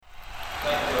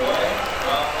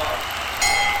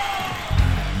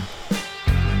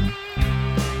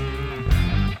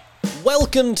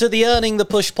Welcome to the Earning the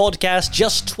Push podcast,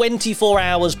 just 24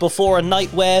 hours before a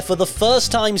night where, for the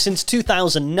first time since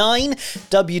 2009,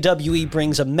 WWE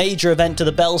brings a major event to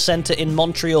the Bell Centre in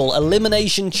Montreal.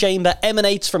 Elimination Chamber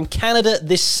emanates from Canada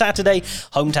this Saturday.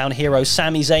 Hometown hero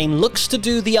Sami Zayn looks to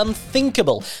do the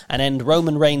unthinkable and end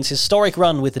Roman Reigns' historic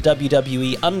run with the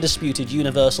WWE Undisputed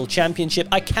Universal Championship.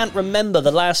 I can't remember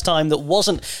the last time that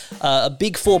wasn't a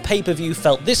Big Four pay-per-view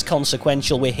felt this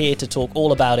consequential. We're here to talk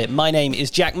all about it. My name is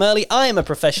Jack Murley. I am a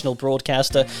professional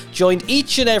broadcaster, joined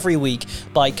each and every week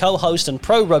by co-host and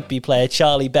pro rugby player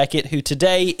Charlie Beckett, who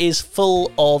today is full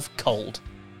of cold.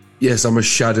 Yes, I'm a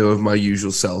shadow of my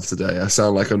usual self today. I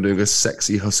sound like I'm doing a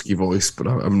sexy husky voice, but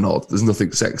I'm not. There's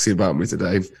nothing sexy about me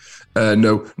today.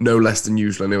 No less than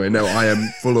usual anyway. No, I am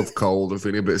full of cold. I'm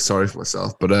feeling a bit sorry for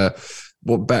myself, but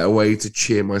what better way to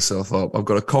cheer myself up? I've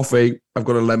got a coffee, I've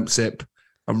got a Lemsip,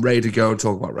 I'm ready to go and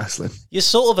talk about wrestling. You're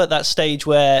sort of at that stage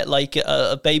where, like,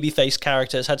 a babyface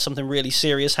character has had something really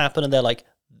serious happen, and they're like,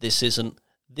 "This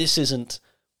isn't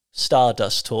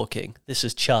Stardust talking. This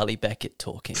is Charlie Beckett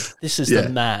talking. This is the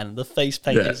man. The face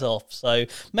paint is off." So,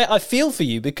 mate, I feel for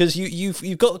you because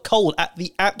you've got a cold at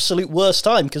the absolute worst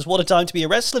time. Because what a time to be a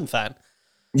wrestling fan.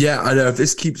 Yeah, I know. If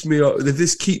this keeps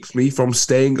me from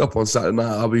staying up on Saturday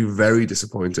night, I'll be very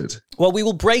disappointed. Well, we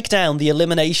will break down the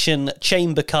Elimination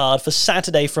Chamber card for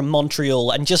Saturday from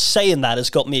Montreal, and just saying that has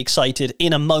got me excited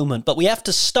in a moment. But we have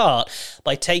to start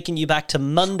by taking you back to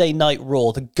Monday Night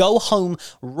Raw, the go-home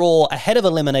Raw ahead of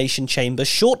Elimination Chamber.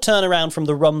 Short turnaround from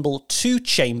the Rumble to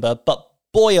Chamber, but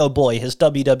boy, oh boy, has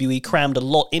WWE crammed a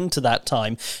lot into that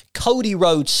time. Cody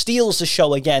Rhodes steals the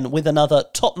show again with another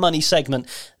top money segment,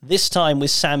 this time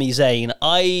with Sami Zayn.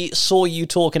 I saw you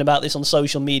talking about this on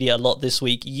social media a lot this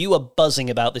week. You are buzzing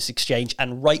about this exchange,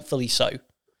 and rightfully so.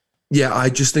 Yeah, I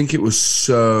just think it was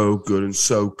so good and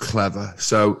so clever.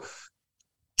 So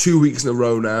 2 weeks in a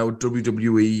row now,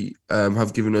 WWE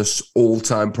have given us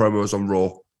all-time promos on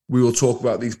Raw. We will talk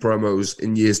about these promos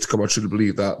in years to come. I truly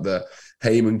believe that the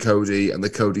Heyman Cody and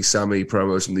the Cody Sami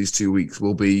promos from these 2 weeks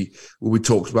will be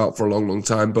talked about for a long, long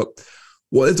time. But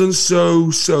what they've done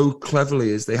so cleverly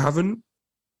is they haven't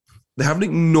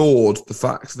ignored the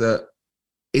fact that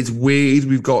it's weird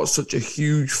we've got such a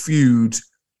huge feud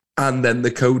and then the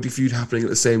Cody feud happening at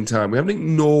the same time. We haven't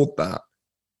ignored that.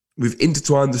 We've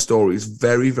intertwined the stories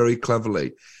very, very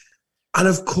cleverly. And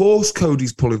of course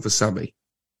Cody's pulling for Sami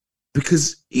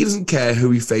because he doesn't care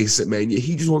who he faces at Mania.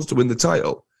 He just wants to win the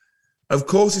title. Of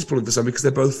course he's pulling for Sami because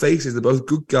they're both faces, they're both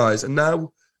good guys. And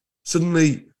now,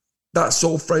 suddenly, that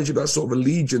sort of friendship, that sort of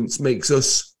allegiance makes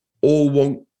us all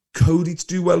want Cody to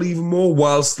do well even more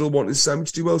while still wanting Sami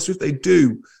to do well. So if they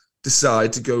do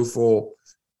decide to go for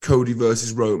Cody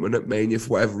versus Roman at Mania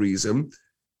for whatever reason,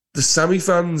 the Sami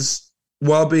fans,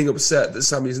 while being upset that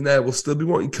Sami isn't there, will still be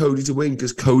wanting Cody to win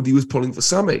because Cody was pulling for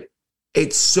Sami.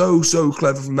 It's so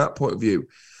clever from that point of view.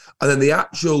 And then the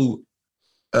actual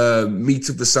meat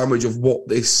of the sandwich of what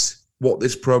this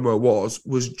promo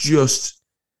was just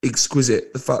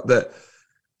exquisite. The fact that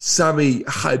Sami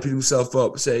hyping himself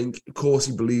up, saying, of course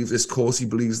he believes this, of course he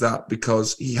believes that,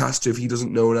 because he has to. If he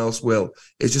doesn't, no one else will.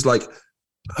 It's just like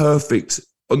perfect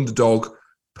underdog,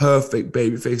 perfect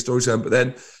babyface storytelling. But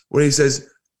then when he says,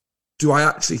 do I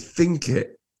actually think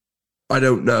it? I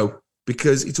don't know.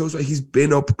 Because he talks about he's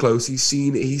been up close, he's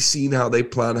seen how they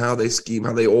plan, how they scheme,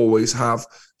 how they always have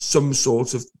some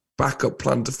sort of backup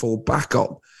plan to fall back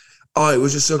on. Oh, it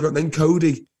was just so good. And then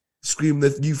Cody screamed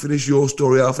that you finish your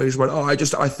story, I'll finish mine. I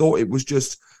thought it was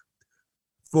just,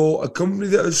 for a company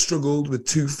that has struggled with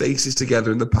two faces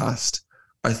together in the past,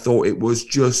 I thought it was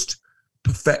just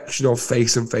perfection of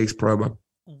face and face promo.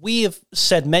 We have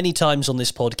said many times on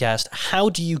this podcast, how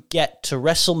do you get to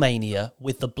WrestleMania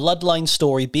with the Bloodline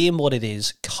story being what it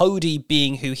is, Cody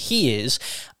being who he is,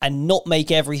 and not make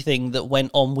everything that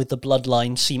went on with the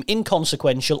Bloodline seem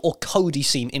inconsequential or Cody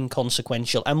seem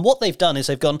inconsequential? And what they've done is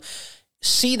they've gone,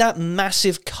 see that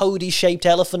massive Cody-shaped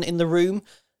elephant in the room?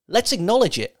 Let's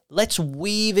acknowledge it. Let's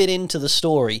weave it into the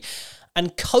story.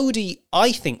 And Cody,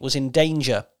 I think, was in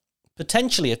danger,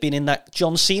 potentially, of being in that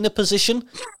John Cena position,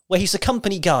 where he's a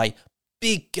company guy,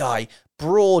 big guy,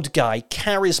 broad guy,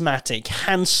 charismatic,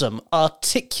 handsome,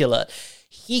 articulate.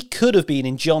 He could have been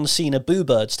in John Cena Boo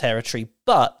Birds territory,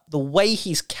 but the way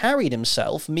he's carried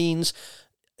himself means,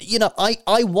 you know,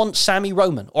 I want Sami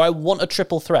Roman, or I want a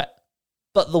triple threat.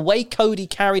 But the way Cody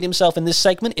carried himself in this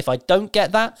segment, if I don't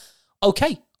get that,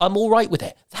 okay, I'm all right with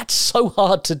it. That's so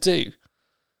hard to do.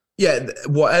 Yeah,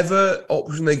 whatever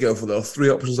option they go for, there are three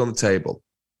options on the table.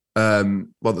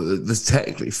 Well, there's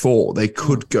technically 4. They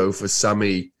could go for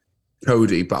Sami,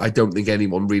 Cody, but I don't think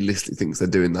anyone realistically thinks they're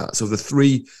doing that. So the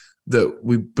 3 that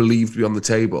we believe to be on the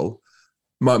table,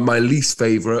 my least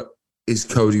favorite is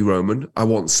Cody Roman. I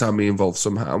want Sami involved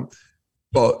somehow.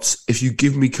 But if you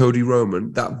give me Cody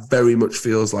Roman, that very much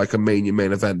feels like a Mania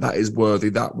main event. That is worthy.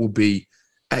 That will be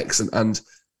excellent. And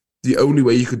the only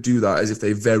way you could do that is if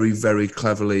they very, very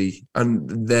cleverly,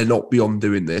 and they're not beyond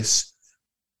doing this,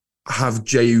 have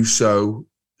Jey Uso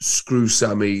screw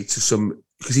Sami to some,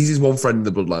 because he's his one friend in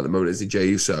the bloodline at the moment, is he, Jey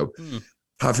Uso?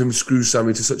 Have him screw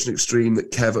Sami to such an extreme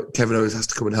that Kevin Owens has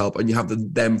to come and help, and you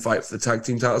have them fight for the tag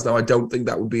team titles. Now, I don't think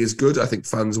that would be as good. I think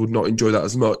fans would not enjoy that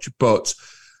as much, but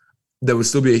there would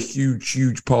still be a huge,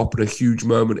 huge pop and a huge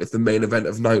moment if the main event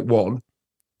of night 1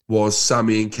 was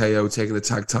Sami and KO taking the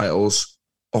tag titles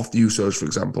off the Usos, for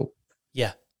example.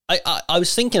 Yeah. I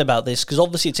was thinking about this because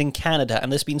obviously it's in Canada, and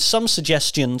there's been some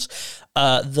suggestions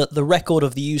that the record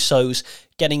of the Usos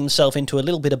getting themselves into a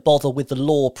little bit of bother with the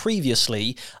law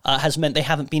previously has meant they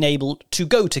haven't been able to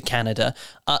go to Canada.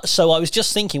 So I was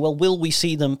just thinking, well, will we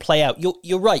see them play out?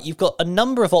 You're right. You've got a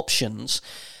number of options,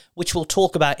 which we'll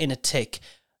talk about in a tick.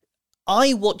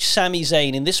 I watched Sami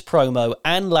Zayn in this promo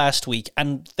and last week,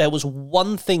 and there was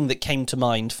one thing that came to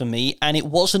mind for me, and it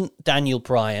wasn't Daniel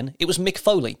Bryan. It was Mick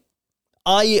Foley.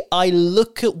 I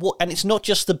look at what, and it's not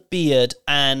just the beard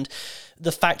and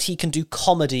the fact he can do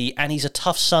comedy and he's a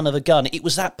tough son of a gun. It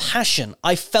was that passion.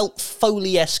 I felt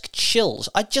Foley-esque chills.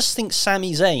 I just think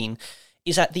Sami Zayn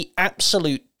is at the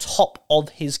absolute top of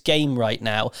his game right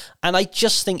now, and I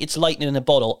just think it's lightning in a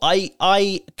bottle.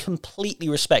 I completely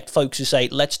respect folks who say,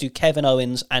 let's do Kevin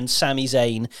Owens and Sami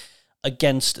Zayn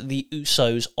against the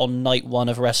Usos on night 1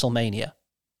 of WrestleMania.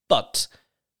 But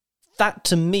that,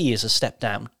 to me, is a step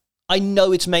down. I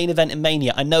know it's main event in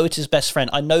Mania. I know it's his best friend.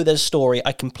 I know there's a story.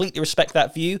 I completely respect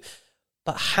that view.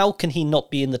 But how can he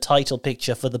not be in the title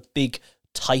picture for the big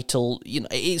title? You know,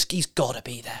 he's got to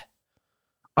be there.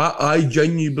 I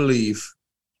genuinely believe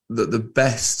that the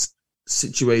best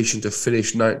situation to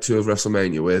finish night 2 of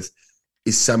WrestleMania with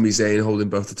is Sami Zayn holding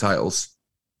both the titles.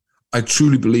 I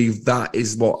truly believe that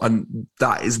is what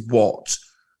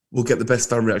will get the best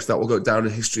fan reaction. That will go down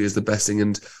in history as the best thing,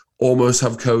 and almost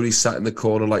have Cody sat in the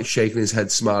corner, like shaking his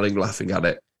head, smiling, laughing at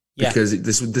it. Yeah. Because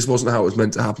this wasn't how it was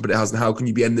meant to happen, but it hasn't. How can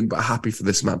you be anything but happy for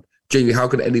this man? Genuinely, how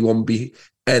can anyone be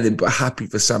anything but happy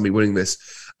for Sami winning this?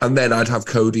 And then I'd have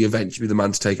Cody eventually be the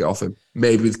man to take it off him.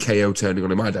 Maybe with KO turning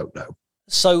on him, I don't know.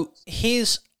 So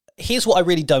here's what I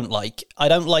really don't like. I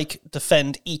don't like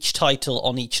defend each title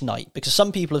on each night, because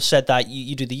some people have said that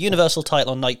you do the Universal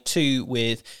title on night 2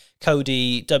 with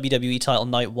Cody, WWE title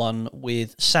night 1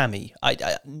 with Sami.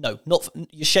 No, not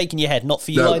you're shaking your head. Not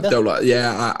for you either. Don't like.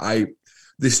 Yeah,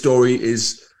 this story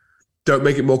is. Don't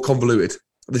make it more convoluted.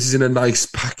 This is in a nice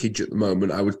package at the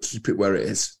moment. I would keep it where it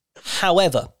is.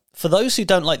 However, for those who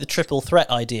don't like the triple threat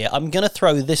idea, I'm going to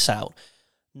throw this out.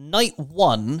 Night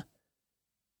 1.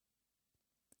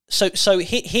 So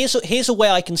here's a way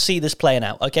I can see this playing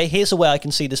out. Okay, here's a way I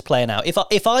can see this playing out.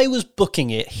 If I was booking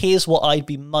it, here's what I'd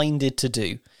be minded to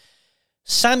do.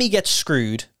 Sami gets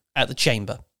screwed at the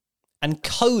Chamber, and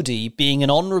Cody, being an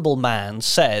honourable man,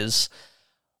 says,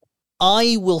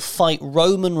 I will fight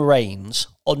Roman Reigns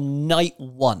on night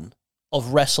 1 of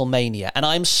WrestleMania, and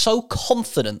I'm so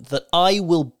confident that I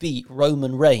will beat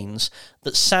Roman Reigns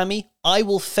that, Sami, I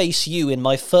will face you in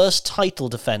my first title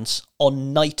defence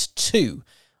on night 2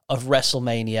 of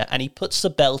WrestleMania, and he puts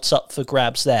the belts up for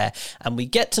grabs there. And we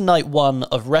get to night 1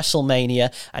 of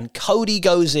WrestleMania, and Cody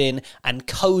goes in, and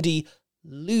Cody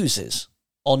loses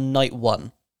on night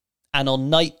 1. And on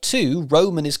night 2,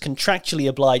 Roman is contractually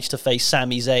obliged to face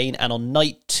Sami Zayn, and on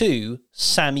night 2,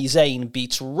 Sami Zayn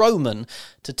beats Roman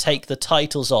to take the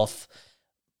titles off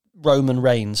Roman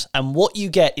Reigns. And what you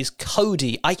get is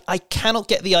Cody. I cannot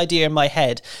get the idea in my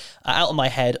head, out of my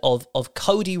head, of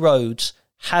Cody Rhodes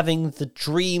having the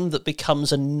dream that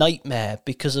becomes a nightmare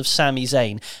because of Sami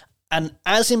Zayn. And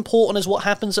as important as what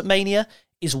happens at Mania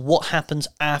is what happens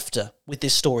after with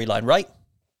this storyline, right?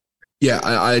 Yeah,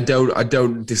 I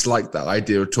don't dislike that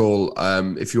idea at all.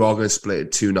 If you are going to split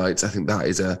it 2 nights, I think that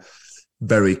is a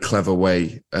very clever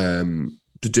way to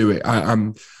do it.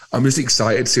 I'm just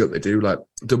excited to see what they do. Like,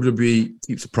 WWE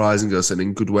keeps surprising us and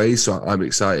in good ways, so I'm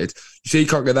excited. You say you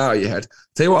can't get that out of your head.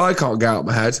 Tell you what, I can't get out of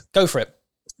my head. Go for it.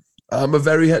 I'm a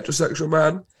very heterosexual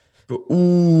man, but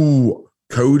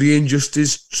Cody in just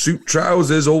his suit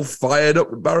trousers, all fired up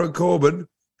with Baron Corbin.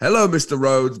 Hello, Mr.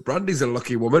 Rhodes. Brandy's a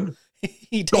lucky woman.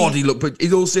 He looked, but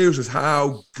in all seriousness,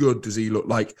 how good does he look?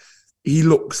 Like, he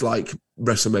looks like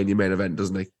WrestleMania main event,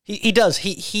 doesn't he? He does.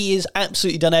 He has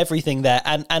absolutely done everything there.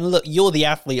 And look, you're the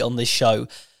athlete on this show.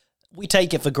 we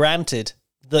take it for granted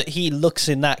that he looks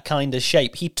in that kind of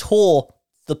shape. He tore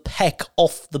the pec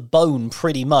off the bone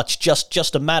pretty much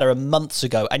just a matter of months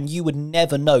ago, and you would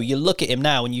never know. You look at him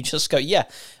now and you just go, yeah,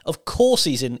 of course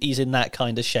he's in that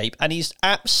kind of shape, and he's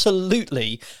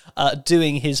absolutely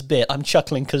doing his bit. I'm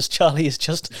chuckling because Charlie is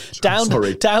just down to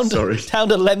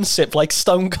Lemsip like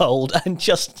Stone Cold, and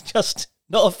just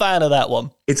not a fan of that one.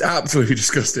 It's absolutely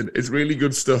disgusting. It's really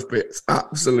good stuff, but it's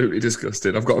absolutely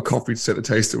disgusting. I've got a coffee to take the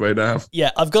taste away now.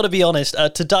 Yeah, I've got to be honest,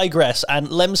 to digress, and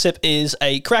Lemsip is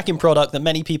a cracking product that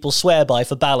many people swear by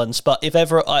for balance, but if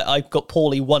ever I got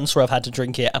poorly once where I've had to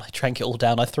drink it, and I drank it all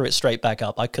down, I threw it straight back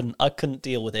up. I couldn't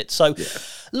deal with it. So,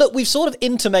 Look, we've sort of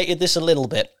intimated this a little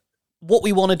bit. What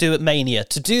we want to do at Mania.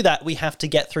 To do that, we have to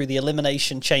get through the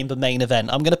Elimination Chamber main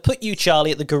event. I'm going to put you, Charlie,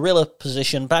 at the gorilla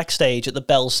position backstage at the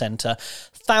Bell Center.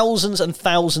 Thousands and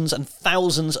thousands and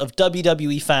thousands of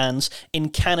WWE fans in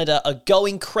Canada are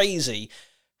going crazy.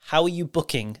 How are you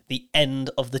booking the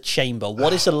end of the chamber?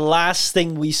 What is the last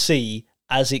thing we see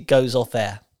as it goes off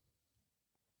air?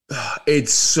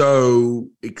 It's so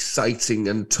exciting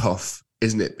and tough,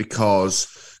 isn't it?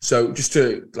 Because, so just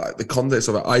to like the context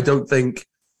of it, I don't think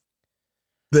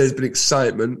there's been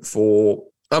excitement for,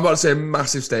 I'm about to say a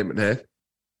massive statement here,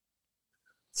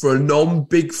 for a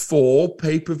non-Big Four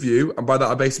pay-per-view, and by that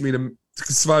I basically mean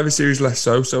a Survivor Series less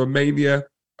so a Mania,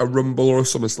 a Rumble, or a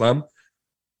SummerSlam.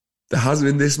 There hasn't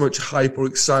been this much hype or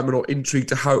excitement or intrigue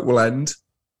to how it will end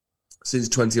since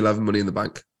 2011 Money in the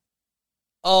Bank.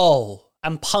 Oh,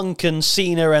 and Punk and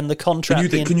Cena and the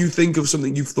contract. Can you think of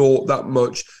something you've thought that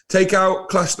much? Take out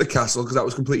Clash at the Castle, because that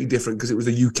was completely different, because it was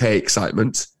a UK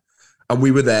excitement. And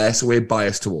we were there, so we're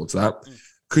biased towards that.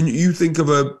 Can you think of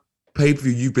a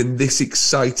pay-per-view you've been this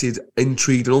excited,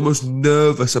 intrigued, and almost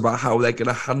nervous about how they're going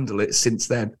to handle it since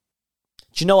then?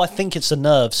 Do you know, I think it's the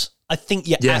nerves. I think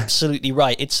you're absolutely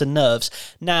right. It's the nerves.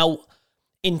 Now,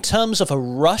 in terms of a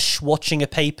rush watching a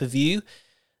pay-per-view,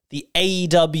 the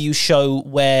AEW show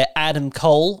where Adam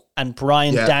Cole and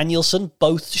Bryan Danielson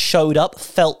both showed up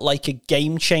felt like a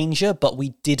game changer, but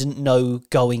we didn't know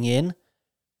going in.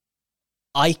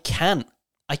 I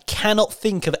cannot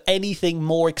think of anything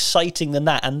more exciting than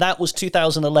that. And that was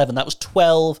 2011. That was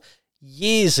 12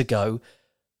 years ago.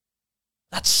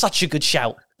 That's such a good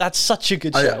shout. This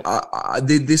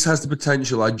has the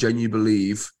potential, I genuinely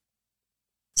believe,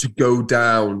 to go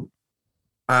down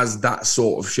as that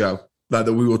sort of show that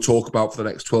we will talk about for the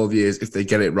next 12 years if they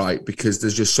get it right, because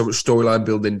there's just so much storyline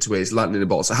built into it. It's landing in the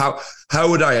ball. So how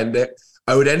would I end it?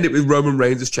 I would end it with Roman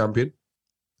Reigns as champion.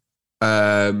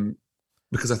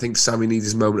 Because I think Sammy needs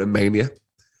his moment at Mania.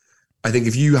 I think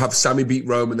if you have Sammy beat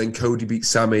Roman, then Cody beat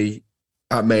Sammy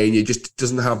at Mania, it just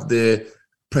doesn't have the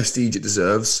prestige it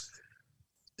deserves.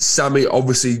 Sammy,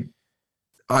 obviously,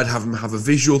 I'd have him have a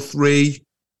visual 3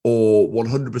 or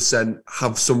 100%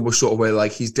 have some sort of way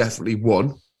like he's definitely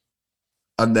won.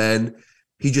 And then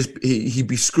he'd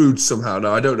be screwed somehow.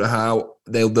 Now, I don't know how.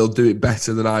 They'll do it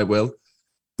better than I will.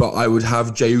 But I would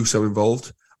have Jey Uso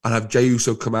involved. I'd have Jey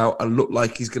Uso come out and look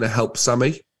like he's going to help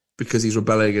Sammy because he's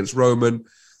rebelling against Roman.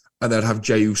 And then have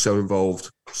Jey Uso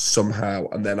involved somehow.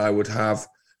 And then I would have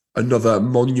another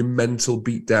monumental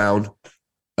beatdown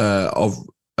of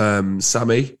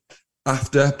Sammy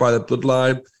after by the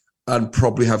Bloodline, and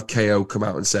probably have KO come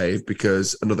out and save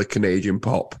because another Canadian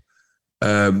pop.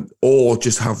 Or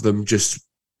just have them just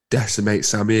decimate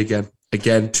Sammy again.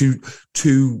 Again, two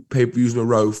pay-per-views in a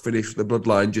row, finish with the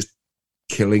Bloodline just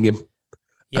killing him.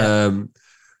 Yeah.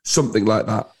 Something like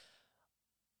that.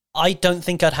 I don't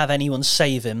think I'd have anyone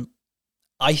save him.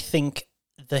 I think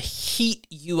the heat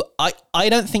I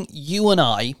don't think you and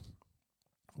I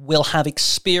will have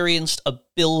experienced a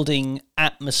building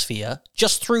atmosphere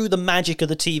just through the magic of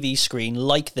the TV screen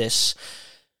like this,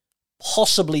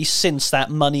 possibly since that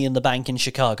Money in the Bank in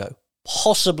Chicago.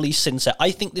 Possibly since that. I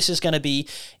think this is going to be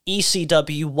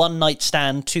ECW One Night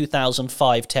Stand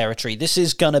 2005 territory. This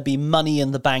is going to be Money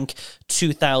in the Bank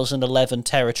 2011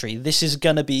 territory. This is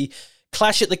going to be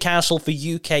Clash at the Castle for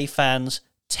UK fans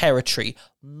territory.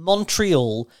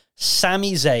 Montreal,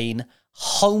 Sami Zayn,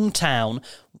 hometown,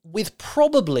 with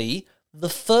probably the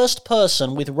first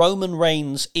person with Roman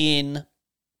Reigns in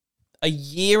a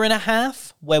year and a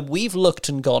half where we've looked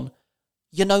and gone,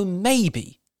 you know,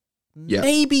 maybe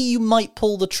you might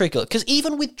pull the trigger. Because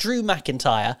even with Drew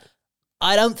McIntyre,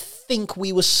 I don't think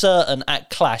we were certain at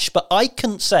Clash, but I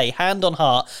couldn't say, hand on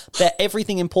heart, bet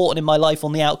everything important in my life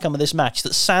on the outcome of this match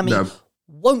that Sami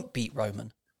won't beat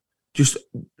Roman.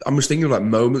 I'm just thinking of like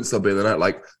moments there'll be in the night,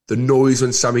 like the noise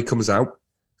when Sami comes out,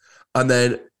 and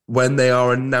then when they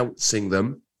are announcing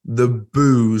them, the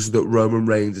boos that Roman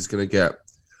Reigns is going to get.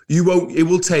 You won't. It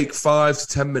will take 5 to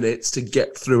 10 minutes to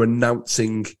get through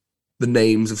announcing the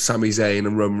names of Sami Zayn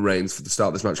and Roman Reigns for the start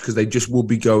of this match, because they just will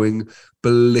be going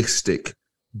ballistic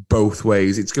both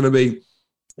ways. It's going to be,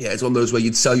 it's one of those where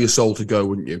you'd sell your soul to go,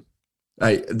 wouldn't you?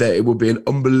 It would be an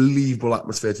unbelievable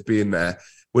atmosphere to be in there.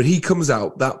 When he comes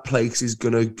out, that place is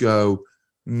going to go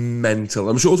mental.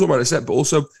 I'm sure it's what I said, but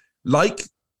also like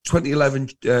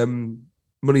 2011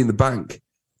 Money in the Bank,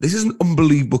 this is an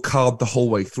unbelievable card the whole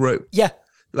way through. Yeah.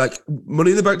 Like,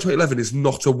 Money in the Bank 2011 is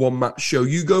not a one-match show.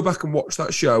 You go back and watch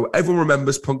that show, everyone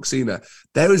remembers Punk Cena.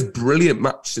 There is brilliant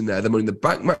matches in there. The Money in the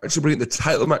Bank match are brilliant. The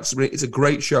title match is brilliant. It's a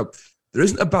great show. There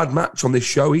isn't a bad match on this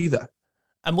show either.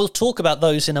 And we'll talk about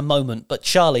those in a moment. But,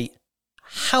 Charlie,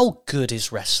 how good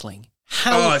is wrestling?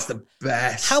 It's the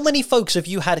best. How many folks have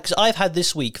you had? Because I've had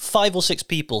this week 5 or 6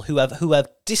 people who have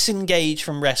disengaged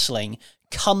from wrestling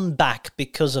come back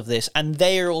because of this, and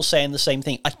they're all saying the same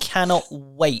thing. I cannot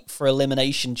wait for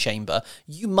Elimination Chamber.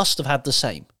 You must have had the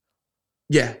same.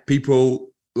 Yeah,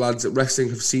 lads at wrestling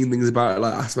have seen things about it,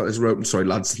 like asked about this rope. Sorry,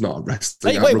 lads, not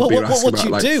wrestling. Wait, what do you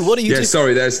do? What do you do? Yeah,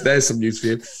 sorry, there's some news for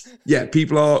you. Yeah,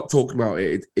 people are talking about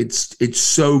it. It's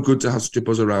so good to have such a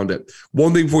buzz around it.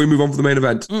 One thing before we move on for the main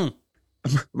event. Imagine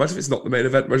if it's not the main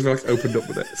event. Imagine if I opened up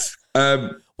with it.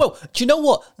 Well, do you know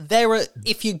what?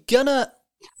 If you're gonna,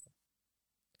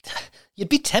 you'd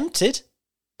be tempted.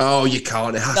 Oh, you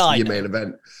can't. It has to be your main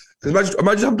event. Imagine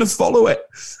having to follow it.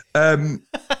 Yeah.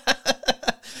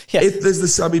 If there's the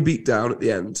Sami beatdown at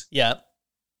the end, yeah,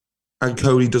 and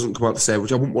Cody doesn't come out to say,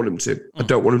 which I wouldn't want him to. I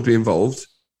don't want him to be involved.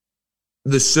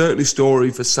 There's certainly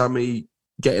story for Sami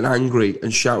getting angry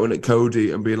and shouting at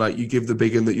Cody and being like, you give the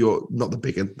big one that you're not the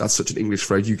big one. That's such an English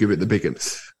phrase. You give it the big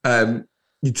one.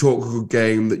 You talk a good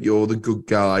game, that you're the good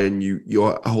guy, and you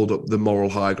hold up the moral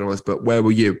high ground. But where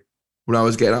were you when I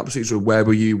was getting absolutely sure? Where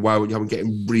were you? Why were you? I'm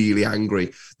getting really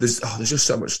angry. There's just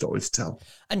so much story to tell.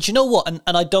 And you know what?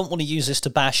 And I don't want to use this to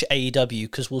bash AEW,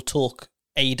 because we'll talk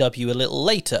AEW a little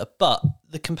later. But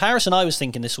the comparison I was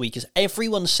thinking this week is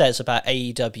everyone says about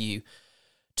AEW,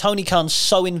 Tony Khan's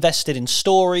so invested in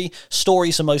story.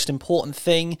 Story's the most important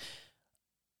thing.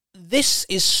 This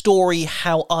is story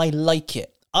how I like it.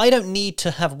 I don't need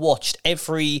to have watched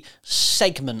every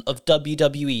segment of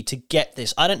WWE to get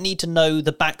this. I don't need to know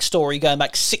the backstory going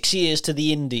back 6 years to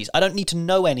the Indies. I don't need to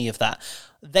know any of that.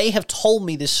 They have told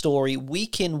me this story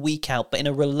week in, week out, but in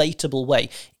a relatable way.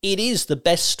 It is the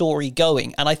best story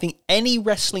going, and I think any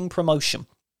wrestling promotion,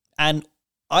 and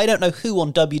I don't know who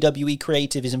on WWE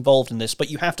Creative is involved in this, but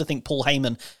you have to think Paul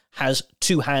Heyman has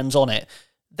 2 hands on it.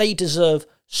 They deserve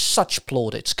such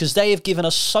plaudits, because they have given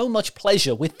us so much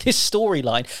pleasure with this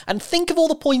storyline. And think of all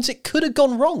the points it could have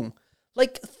gone wrong.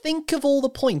 Like, think of all the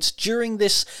points during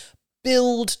this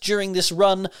build, during this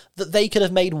run, that they could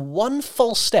have made one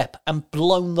false step and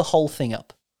blown the whole thing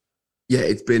up. Yeah,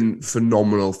 it's been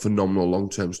phenomenal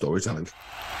long-term storytelling.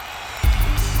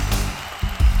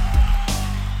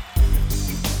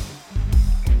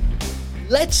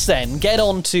 Let's then get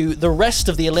on to the rest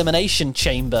of the Elimination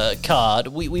Chamber card.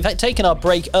 We've taken our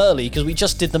break early because we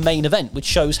just did the main event, which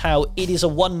shows how it is a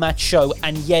one-match show,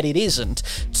 and yet it isn't.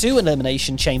 2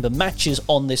 Elimination Chamber matches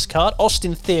on this card.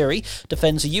 Austin Theory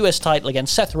defends the US title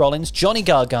against Seth Rollins, Johnny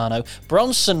Gargano,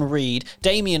 Bronson Reed,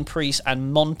 Damian Priest,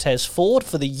 and Montez Ford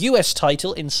for the US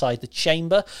title inside the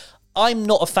chamber. I'm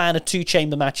not a fan of 2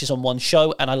 chamber matches on one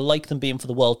show, and I like them being for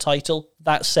the world title.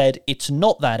 That said, it's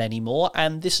not that anymore,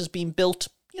 and this has been built,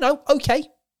 okay.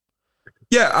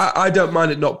 Yeah, I don't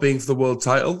mind it not being for the world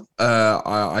title.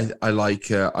 I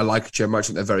like a chamber match. I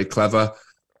think they're very clever.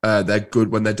 They're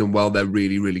good when they're done well. They're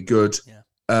really, really good.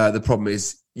 Yeah. The problem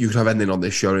is you could have anything on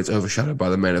this show, and it's overshadowed by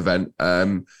the main event.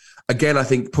 Again, I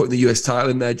think putting the US title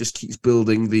in there just keeps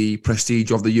building the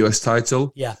prestige of the US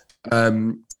title. Yeah.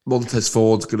 Montez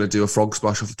Ford's going to do a frog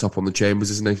splash off the top on the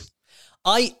chambers, isn't he?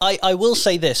 I will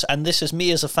say this, and this is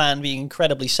me as a fan being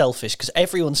incredibly selfish, because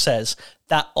everyone says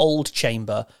that old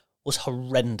chamber was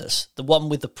horrendous. The one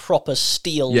with the proper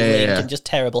steel link and just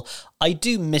terrible. I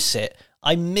do miss it.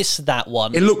 I miss that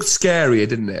one. It looked scarier,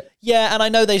 didn't it? Yeah, and I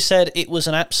know they said it was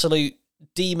an absolute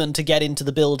demon to get into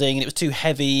the building, and it was too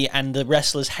heavy, and the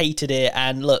wrestlers hated it,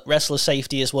 and look, wrestler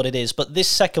safety is what it is. But this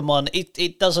second one,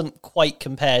 it doesn't quite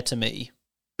compare to me.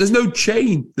 There's no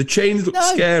chain. The chains look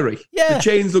scary. Yeah. The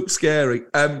chains look scary.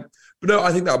 But no,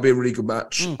 I think that would be a really good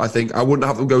match. I think I wouldn't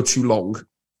have them go too long.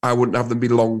 I wouldn't have them be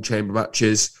long chamber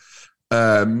matches.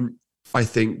 I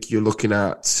think you're looking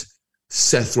at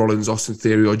Seth Rollins, Austin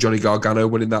Theory, or Johnny Gargano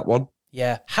winning that one.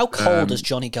 Yeah. How cold has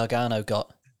Johnny Gargano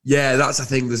got? Yeah, that's the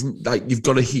thing. There's you've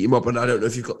got to heat him up, and I don't know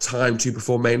if you've got time to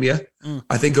before Mania.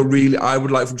 I think I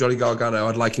would like from Johnny Gargano,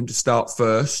 I'd like him to start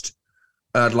first.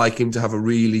 I'd like him to have a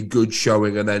really good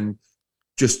showing and then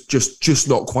just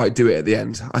not quite do it at the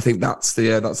end. I think that's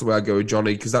the way I go with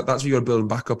Johnny, because that's what you got to build him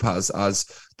back up as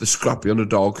the scrappy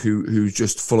underdog who's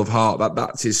just full of heart.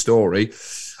 That's his story.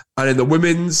 And in the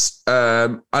women's,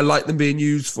 I like them being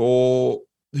used for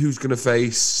who's going to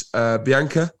face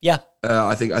Bianca. Yeah,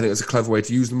 I think it's a clever way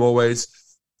to use them always.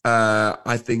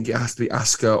 I think it has to be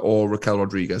Asuka or Raquel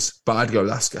Rodriguez, but I'd go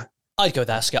with Asuka. I'd go with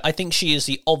Asuka. I think she is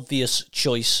the obvious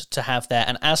choice to have there,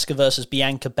 and Asuka versus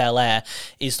Bianca Belair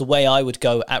is the way I would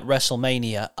go at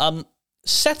WrestleMania.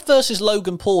 Seth versus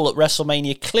Logan Paul at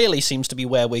WrestleMania clearly seems to be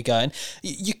where we're going.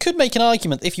 You could make an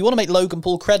argument, if you want to make Logan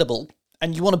Paul credible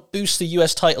and you want to boost the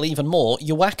US title even more,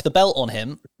 you whack the belt on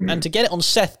him, and to get it on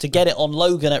Seth, to get it on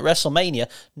Logan at WrestleMania,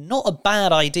 not a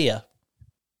bad idea.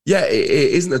 Yeah, it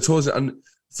isn't at all. And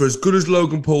for as good as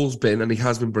Logan Paul's been, and he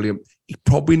has been brilliant, he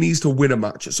probably needs to win a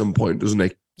match at some point, doesn't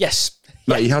he? Yes.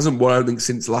 Like, he hasn't won, I don't think,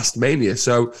 since last Mania.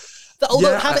 So,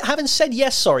 although, having said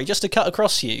yes, sorry, just to cut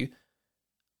across you,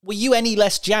 were you any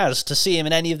less jazzed to see him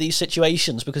in any of these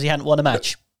situations because he hadn't won a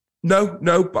match? No,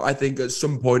 but I think at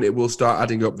some point it will start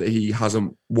adding up that he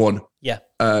hasn't won. Yeah.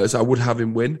 So I would have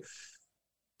him win.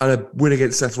 And a win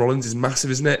against Seth Rollins is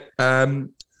massive, isn't it? The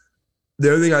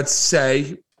only thing I'd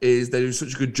say is they do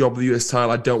such a good job with the US title,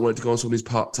 I don't want it to go on someone who's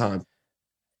part-time.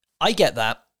 I get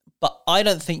that, but I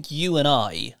don't think you and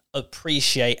I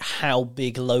appreciate how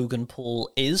big Logan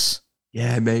Paul is.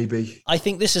 Yeah, maybe. I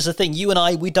think this is the thing. You and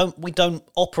I, we don't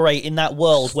operate in that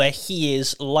world where he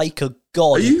is like a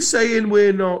god. Are you saying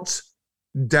we're not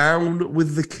down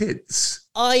with the kids?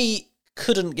 I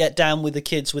couldn't get down with the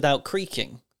kids without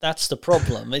creaking. That's the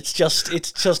problem. It's just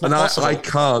not and possible. I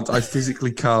can't. I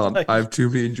physically can't. I have too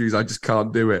many injuries. I just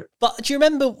can't do it. But do you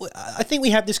remember, I think we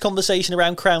had this conversation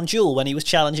around Crown Jewel when he was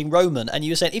challenging Roman, and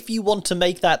you were saying, if you want to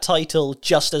make that title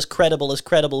just as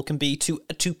credible can be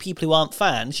to people who aren't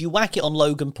fans, you whack it on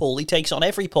Logan Paul. He takes it on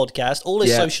every podcast, all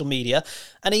his social media,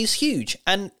 and he's huge.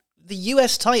 And the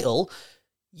US title,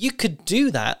 you could do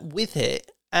that with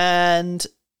it, and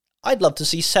I'd love to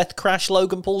see Seth crash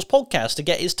Logan Paul's podcast to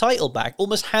get his title back.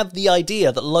 Almost have the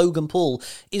idea that Logan Paul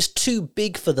is too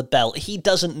big for the belt. He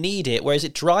doesn't need it, whereas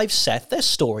it drives Seth. There's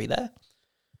story there.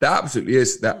 There absolutely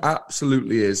is. There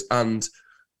absolutely is. And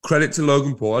credit to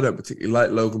Logan Paul. I don't particularly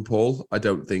like Logan Paul. I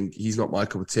don't think he's not my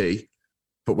cup of tea.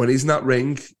 But when he's in that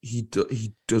ring, he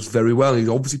does very well. He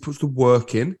obviously puts the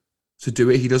work in to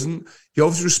do it. He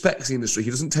obviously respects the industry.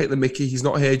 He doesn't take the mickey. He's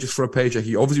not here just for a paycheck.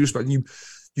 He obviously respects you.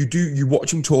 You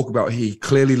watch him talk about it, he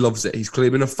clearly loves it. He's clearly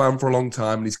been a fan for a long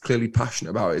time and he's clearly passionate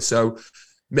about it. So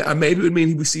maybe it would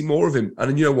mean we see more of him.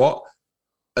 And you know what?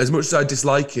 As much as I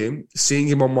dislike him, seeing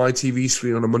him on my TV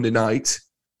screen on a Monday night,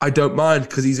 I don't mind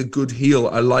because he's a good heel.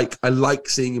 I like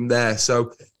seeing him there.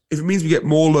 So if it means we get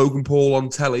more Logan Paul on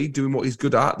telly doing what he's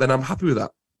good at, then I'm happy with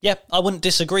that. Yeah, I wouldn't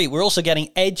disagree. We're also getting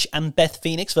Edge and Beth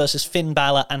Phoenix versus Finn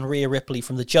Balor and Rhea Ripley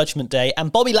from the Judgment Day,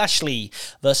 and Bobby Lashley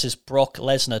versus Brock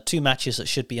Lesnar. 2 matches that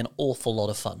should be an awful lot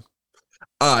of fun.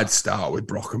 I'd start with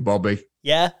Brock and Bobby.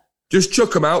 Yeah? Just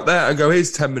chuck them out there and go,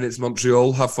 here's 10 minutes,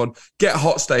 Montreal, have fun. Get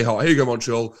hot, stay hot. Here you go,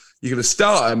 Montreal. You're going to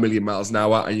start at 1,000,000 miles an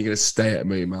hour and you're going to stay at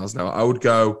 1,000,000 miles an hour. I would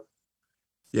go,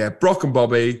 Brock and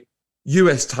Bobby,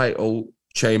 US title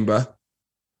chamber,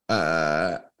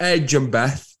 Edge and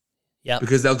Beth. Yeah,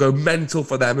 because they'll go mental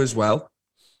for them as well.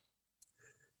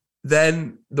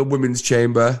 Then the women's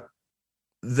chamber.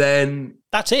 Then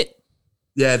that's it.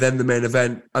 Yeah, then the main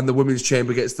event, and the women's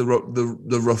chamber gets the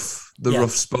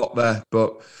rough spot there.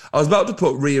 But I was about to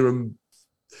put Rhea and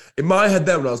in my head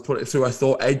then when I was putting it through, I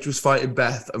thought Edge was fighting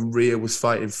Beth and Rhea was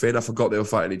fighting Finn. I forgot they were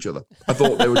fighting each other. I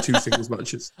thought they were 2 singles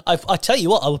matches. I tell you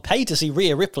what, I would pay to see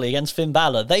Rhea Ripley against Finn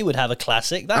Balor. They would have a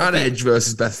classic. Edge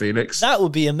versus Beth Phoenix. That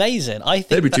would be amazing. I think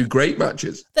they'd be 2 great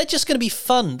matches. They're just going to be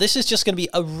fun. This is just going to be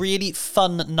a really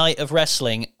fun night of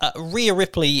wrestling. Rhea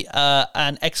Ripley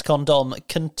and ex-con Dom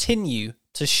continue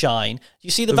to shine. You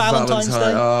see the Valentine's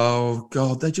Day? Oh,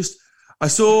 God. They're just... I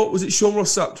saw, was it Sean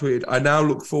Ross Sapp tweeted, I now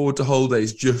look forward to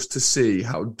holidays just to see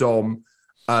how Dom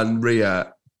and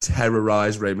Rhea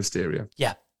terrorize Rey Mysterio.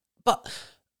 Yeah, but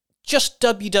just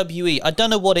WWE, I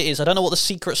don't know what it is. I don't know what the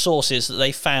secret sauce is that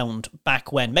they found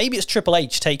back when. Maybe it's Triple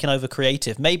H taking over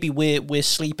creative. Maybe we're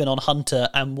sleeping on Hunter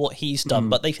and what he's done.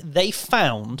 But they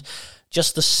found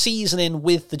just the seasoning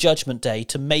with the Judgment Day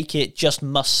to make it just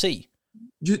must-see.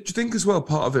 Do you think as well,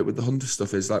 part of it with the Hunter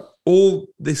stuff is like all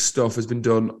this stuff has been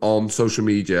done on social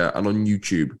media and on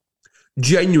YouTube.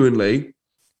 Genuinely,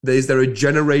 is there a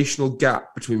generational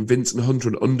gap between Vince and Hunter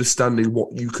and understanding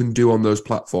what you can do on those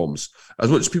platforms?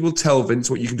 As much as people tell Vince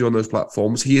what you can do on those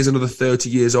platforms, he is another 30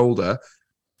 years older.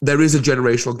 there is a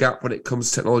generational gap when it comes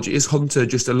to technology. Is Hunter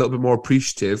just a little bit more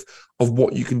appreciative of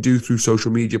what you can do through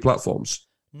social media platforms?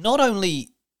 Not only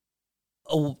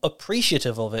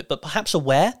appreciative of it, but perhaps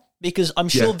aware, because I'm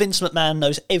sure Vince McMahon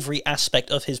knows every aspect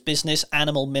of his business,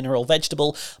 animal, mineral,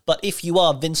 vegetable. But if you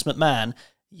are Vince McMahon,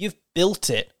 you've built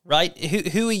it, right?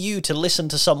 Who are you to listen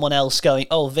to someone else going,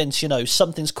 oh, Vince,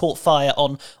 something's caught fire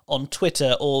on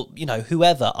Twitter or,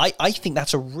 whoever. I think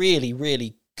that's a really,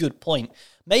 really good point.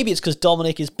 Maybe it's because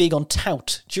Dominic is big on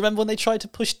tout. Do you remember when they tried to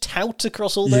push tout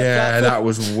across all their platforms? That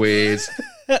was weird.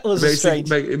 That was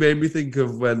strange. It made me think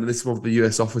of when this is one of the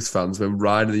US Office fans, when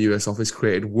Ryan in the US Office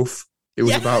created Woof. It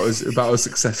was about as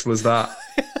successful as that.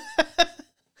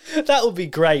 That would be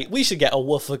great. We should get a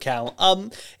Woof account.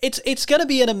 It's going to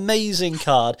be an amazing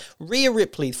card. Rhea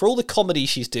Ripley, for all the comedy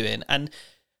she's doing, and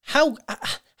how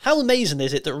amazing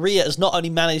is it that Rhea has not only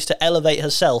managed to elevate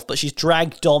herself, but she's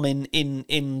dragged Dom in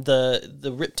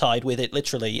the riptide with it,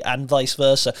 literally, and vice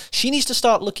versa. She needs to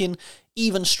start looking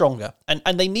even stronger,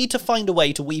 and they need to find a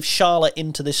way to weave Charlotte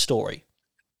into this story.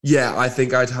 Yeah, I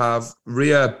think I'd have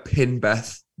Rhea pin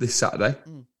Beth this Saturday.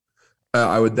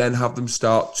 I would then have them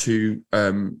start to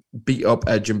beat up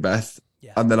Edge and Beth,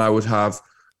 and then I would have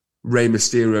Rey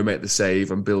Mysterio make the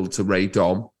save and build to Rey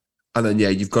Dom, and then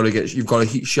you've got to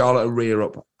heat Charlotte and Rhea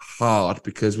up hard,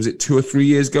 because was it 2 or 3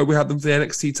 years ago we had them for the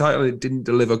NXT title and it didn't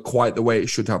deliver quite the way it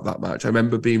should have, that match. I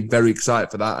remember being very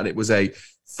excited for that, and it was a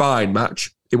fine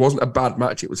match. It wasn't a bad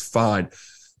match, it was fine,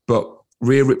 but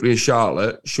Rhea Ripley and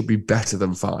Charlotte should be better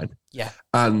than fine. Yeah,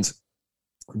 and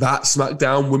that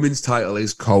SmackDown women's title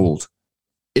is cold.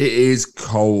 It is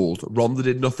cold. Ronda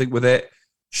did nothing with it.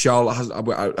 Charlotte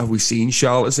have we seen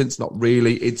Charlotte since? Not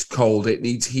really. It's cold. It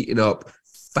needs heating up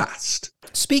fast.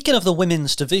 Speaking of the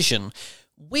women's division,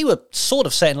 we were sort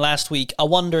of saying last week, I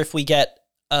wonder if we get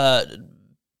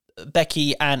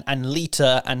Becky and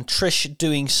Lita and Trish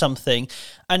doing something.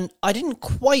 And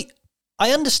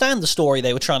I understand the story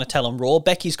they were trying to tell on Raw.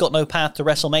 Becky's got no path to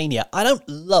WrestleMania. I don't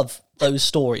love those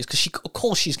stories because of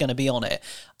course she's going to be on it.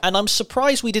 And I'm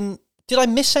surprised we didn't. Did I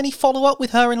miss any follow-up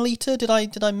with her and Lita? Did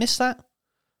I miss that?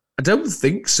 I don't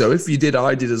think so. If you did,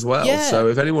 I did as well. Yeah. So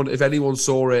if anyone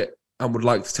saw it and would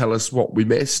like to tell us what we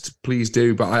missed, please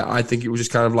do. But I think it was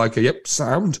just kind of like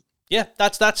sound. Yeah,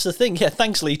 that's the thing. Yeah,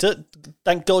 thanks, Lita.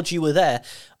 Thank God you were there.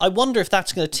 I wonder if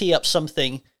that's going to tee up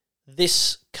something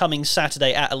this coming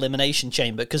Saturday at Elimination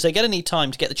Chamber, because they're going to need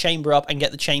time to get the chamber up and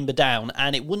get the chamber down,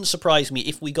 and it wouldn't surprise me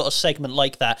if we got a segment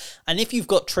like that. And if you've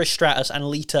got Trish Stratus and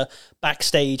Lita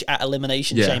backstage at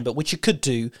Elimination Chamber, which you could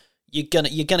do, you're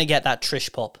gonna get that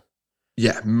Trish pop.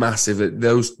 Yeah, massive.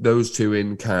 Those two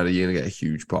in Canada, you're gonna get a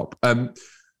huge pop. Do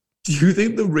you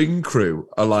think the ring crew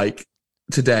are like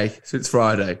today, since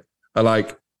Friday, are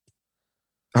like,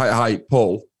 hi,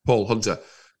 Paul Hunter,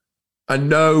 I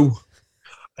know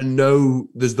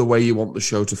there's the way you want the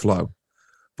show to flow,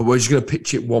 but we're just going to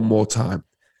pitch it one more time.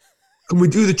 Can we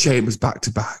do the chambers back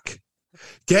to back?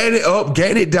 Getting it up,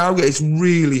 getting it down, it's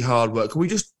really hard work. Can we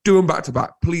just do them back to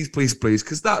back? Please, please, please,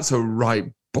 because that's a right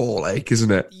ball ache,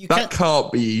 isn't it? That can't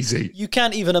be easy. You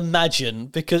can't even imagine,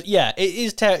 because, it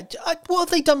is terrible. What have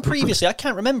they done previously? I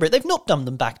can't remember it. They've not done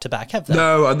them back to back, have they?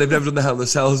 No, and they've never done the Hell in the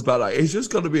Cells, but it's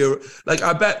just got to be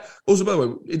I bet, also, by the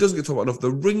way, it doesn't get talked about enough,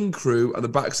 the ring crew and the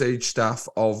backstage staff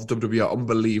of WWE are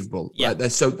unbelievable. Yeah.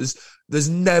 There's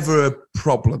never a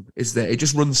problem, is there? It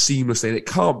just runs seamlessly, and it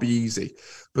can't be easy.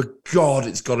 But God,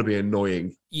 it's got to be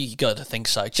annoying. You got to think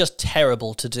so. Just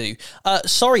terrible to do.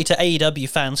 Sorry to AEW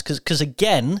fans, because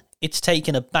again, it's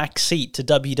taken a back seat to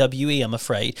WWE, I'm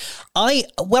afraid.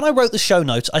 When I wrote the show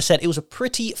notes, I said it was a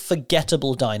pretty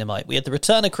forgettable Dynamite. We had the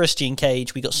return of Christian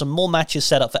Cage. We got some more matches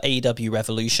set up for AEW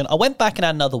Revolution. I went back and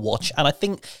had another watch, and I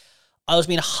think I was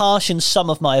being harsh in some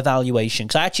of my evaluation,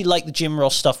 because I actually like the Jim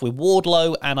Ross stuff with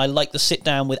Wardlow, and I like the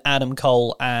sit-down with Adam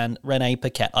Cole and Renee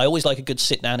Paquette. I always like a good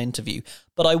sit-down interview.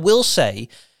 But I will say,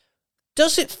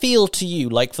 does it feel to you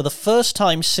like for the first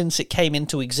time since it came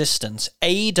into existence,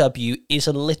 AEW is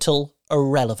a little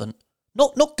irrelevant?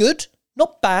 Not good,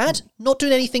 not bad, not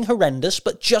doing anything horrendous,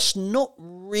 but just not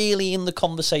really in the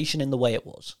conversation in the way it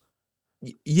was.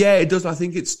 Yeah, it does. I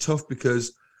think it's tough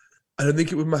because I don't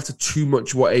think it would matter too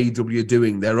much what AEW are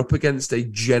doing. They're up against a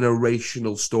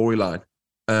generational storyline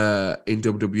in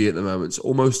WWE at the moment. It's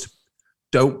almost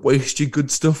don't waste your good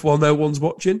stuff while no one's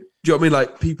watching. Do you know what I mean?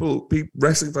 Like people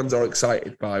wrestling fans are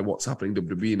excited by what's happening in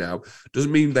WWE now.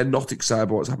 Doesn't mean they're not excited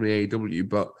by what's happening in AEW,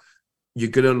 but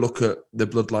you're going to look at the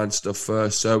Bloodline stuff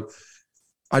first. So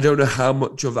I don't know how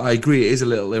much of that. I agree it is a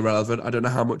little irrelevant. I don't know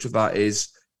how much of that is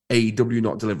AEW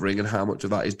not delivering and how much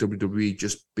of that is WWE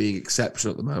just being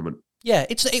exceptional at the moment. Yeah,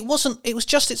 it's the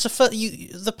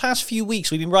past few weeks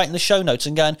we've been writing the show notes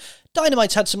and going,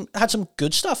 Dynamite's had some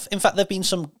good stuff. In fact, there've been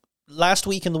some last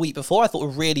week and the week before I thought were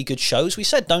really good shows. We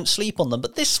said don't sleep on them,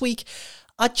 but this week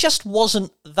I just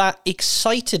wasn't that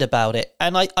excited about it.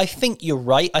 And I think you're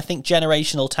right. I think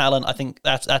generational talent, I think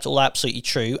that's all absolutely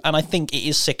true. And I think it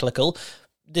is cyclical.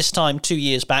 This time, 2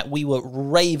 years back, we were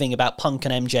raving about Punk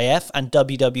and MJF, and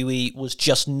WWE was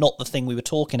just not the thing we were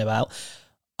talking about.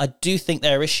 I do think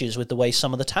there are issues with the way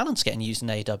some of the talent's getting used in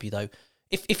AEW, though.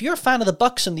 If you're a fan of the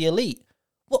Bucks and the Elite,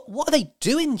 what are they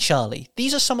doing, Charlie?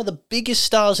 These are some of the biggest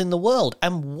stars in the world,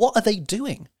 and what are they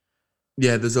doing?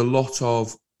 Yeah, there's a lot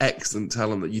of excellent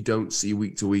talent that you don't see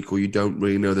week to week, or you don't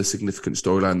really know the significant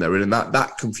storyline they're in, and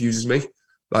that confuses me.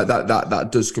 Like that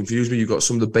does confuse me. You've got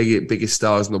some of the biggest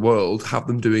stars in the world, have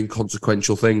them doing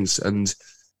consequential things, and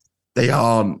they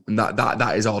aren't, and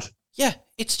that is odd. Yeah,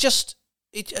 it's just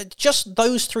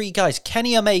those three guys,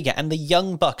 Kenny Omega and the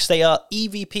Young Bucks. They are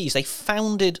EVPs. They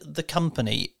founded the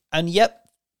company, and yep,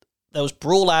 there was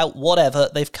Brawl Out, whatever.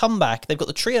 They've come back. They've got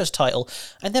the Trios title,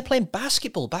 and they're playing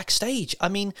basketball backstage. I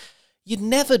mean, you'd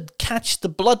never catch the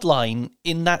Bloodline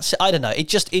in that. I don't know. It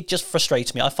just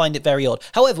frustrates me. I find it very odd.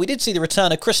 However, we did see the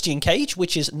return of Christian Cage,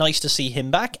 which is nice to see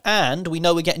him back. And we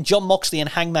know we're getting Jon Moxley and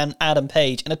Hangman Adam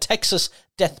Page in a Texas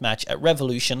death match at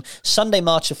Revolution, Sunday,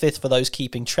 March the 5th, for those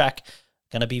keeping track.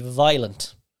 Going to be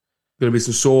violent. Going to be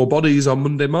some sore bodies on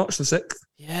Monday, March the 6th.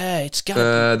 Yeah, it's going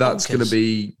to be that's going to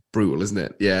be brutal, isn't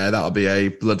it? Yeah, that'll be a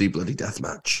bloody death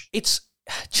match.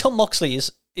 Jon Moxley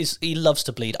is he loves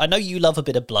to bleed. I know you love a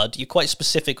bit of blood. You're quite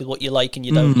specific with what you like and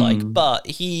you don't like, but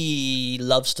he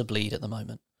loves to bleed at the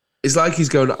moment. It's like he's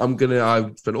going,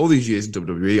 I've spent all these years in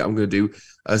WWE, I'm going to do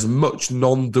as much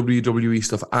non-WWE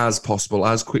stuff as possible,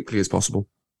 as quickly as possible.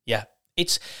 Yeah,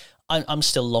 I'm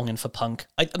still longing for Punk.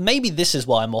 Maybe this is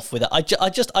why I'm off with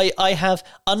it. I have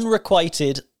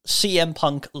unrequited CM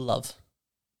Punk love.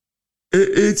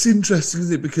 It's interesting,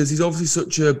 isn't it? Because he's obviously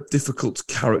such a difficult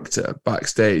character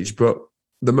backstage, but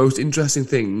the most interesting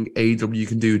thing AEW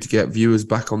can do to get viewers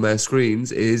back on their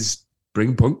screens is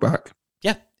bring Punk back.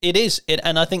 Yeah, it is.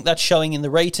 And I think that's showing in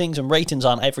the ratings, and ratings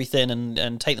aren't everything,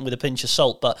 and take them with a pinch of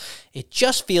salt, but it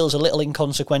just feels a little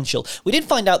inconsequential. We did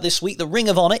find out this week that Ring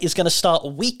of Honor is going to start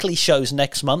weekly shows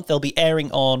next month. They'll be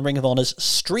airing on Ring of Honor's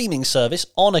streaming service,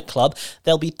 Honor Club.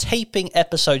 They'll be taping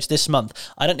episodes this month.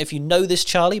 I don't know if you know this,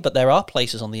 Charlie, but there are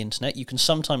places on the internet you can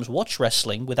sometimes watch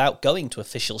wrestling without going to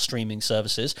official streaming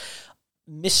services.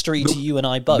 Mystery to you and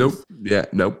I both.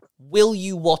 Nope. Will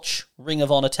you watch Ring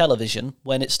of Honor television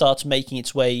when it starts making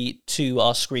its way to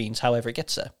our screens, however it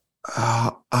gets there?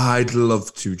 I'd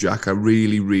love to, Jack. I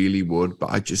really, really would, but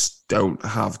I just don't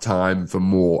have time for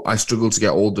more. I struggle to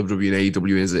get all WWE and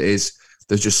AEW as it is.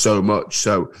 There's just so much.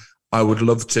 So I would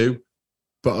love to,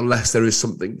 but unless there is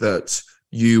something that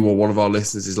you or one of our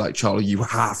listeners is like, Charlie, you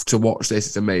have to watch this,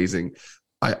 it's amazing,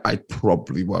 I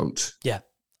probably won't. Yeah.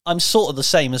 I'm sort of the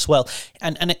same as well.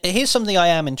 And here's something I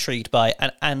am intrigued by,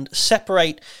 and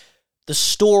separate the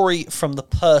story from the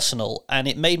personal. And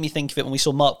it made me think of it when we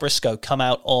saw Mark Briscoe come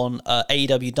out on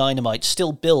AEW Dynamite,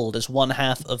 still billed as one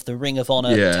half of the Ring of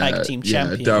Honor Tag Team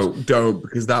Champions. Don't,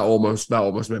 because that almost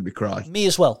made me cry. Me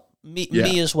as well.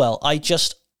 Me as well.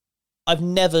 I've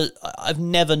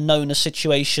never known a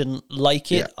situation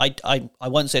like it. Yeah. I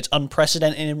won't say it's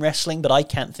unprecedented in wrestling, but I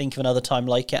can't think of another time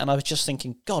like it. And I was just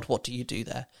thinking, God, what do you do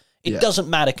there? It doesn't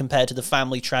matter compared to the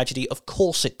family tragedy. Of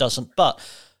course it doesn't. But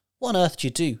what on earth do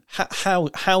you do?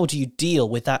 How do you deal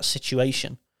with that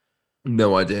situation?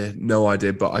 No idea.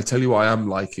 But I tell you what, I am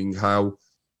liking how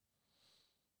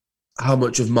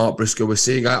much of Mark Briscoe we're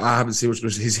seeing. I haven't seen much.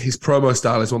 His promo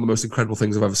style is one of the most incredible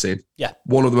things I've ever seen. Yeah.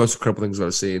 One of the most incredible things I've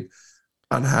ever seen.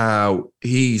 And how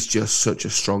he's just such a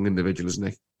strong individual, isn't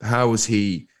he? How is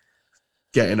he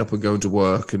getting up and going to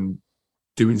work and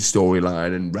doing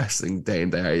storyline and wrestling day in,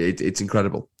 day out? It's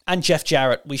incredible. And Jeff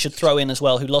Jarrett, we should throw in as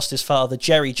well, who lost his father,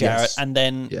 Jerry Jarrett, and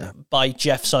then by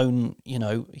Jeff's own,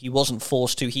 he wasn't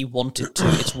forced to, he wanted to.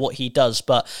 It's what he does.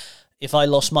 But if I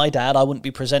lost my dad, I wouldn't be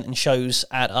presenting shows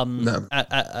at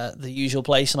the usual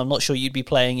place, and I'm not sure you'd be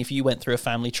playing if you went through a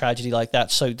family tragedy like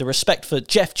that. So the respect for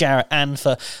Jeff Jarrett and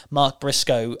for Mark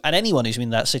Briscoe and anyone who's in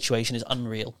that situation is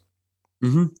unreal.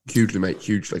 Mm-hmm. Hugely, mate,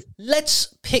 hugely.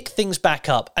 Let's pick things back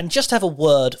up and just have a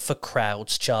word for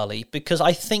crowds, Charlie, because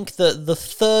I think that the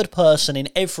third person in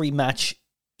every match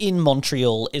in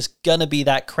Montreal is going to be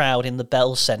that crowd in the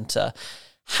Bell Centre.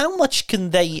 How much can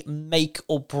they make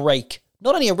or break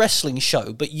not only a wrestling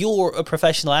show, but you're a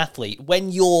professional athlete,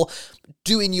 when you're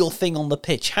doing your thing on the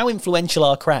pitch? How influential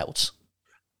are crowds?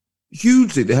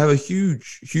 Hugely. They have a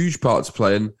huge part to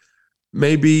play, and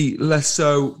maybe less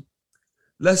so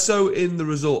Less so in the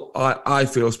result, I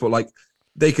feel, but like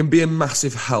they can be a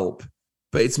massive help,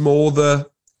 but it's more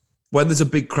when there's a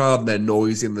big crowd and they're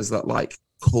noisy and there's that like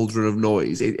cauldron of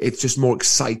noise, it's just more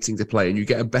exciting to play and you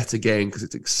get a better game because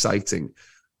it's exciting.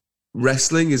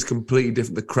 Wrestling is completely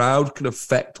different. The crowd can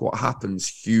affect what happens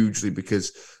hugely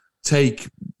because take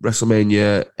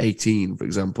WrestleMania 18, for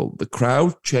example. The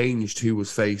crowd changed who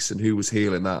was face and who was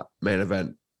heel in that main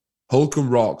event. Hulk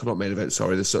and Rock, not main event,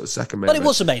 sorry, the sort of second main event. But it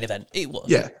was a main event. It was.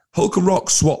 Yeah. Hulk and Rock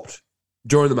swapped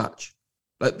during the match.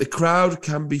 Like, the crowd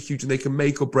can be huge and they can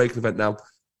make or break an event. Now,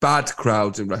 bad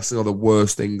crowds in wrestling are the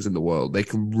worst things in the world. They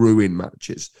can ruin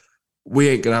matches. We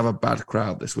ain't going to have a bad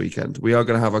crowd this weekend. We are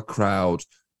going to have a crowd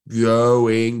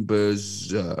going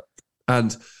berserk.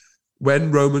 And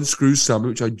when Roman screws Sammy,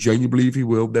 which I genuinely believe he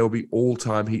will, there will be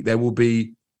all-time heat. There will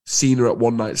be Cena at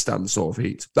one night stand sort of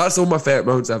heat. That's one of my favourite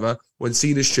moments ever, when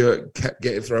Cena's shirt kept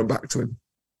getting thrown back to him.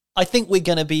 I think we're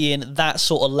going to be in that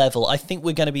sort of level. I think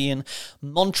we're going to be in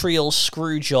Montreal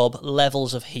screwjob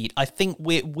levels of heat. I think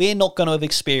we're not going to have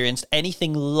experienced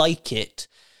anything like it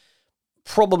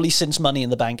probably since Money in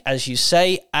the Bank, as you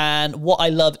say. And what I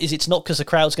love is it's not because the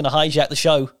crowd's going to hijack the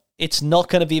show. It's not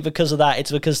going to be because of that.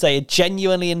 It's because they are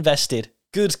genuinely invested.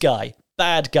 Good guy,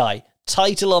 bad guy,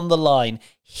 title on the line.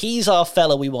 He's our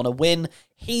fella we want to win.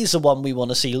 He's the one we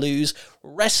want to see lose.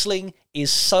 Wrestling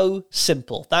is so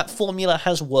simple. That formula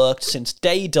has worked since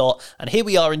day dot, and here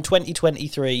we are in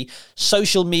 2023.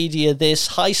 Social media this,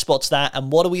 high spots that,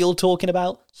 and what are we all talking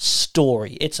about?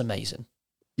 Story. It's amazing.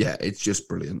 Yeah, it's just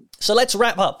brilliant. So let's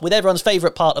wrap up with everyone's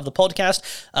favourite part of the podcast.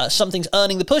 Something's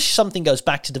earning the push, something goes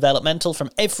back to developmental from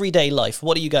everyday life.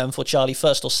 What are you going for, Charlie,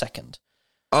 first or second?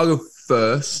 I'll go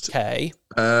first. Okay.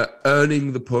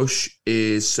 Earning the push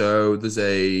is, so there's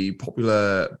a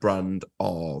popular brand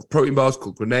of protein bars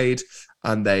called Grenade,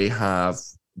 and they have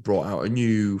brought out a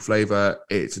new flavour.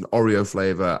 It's an Oreo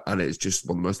flavour, and it's just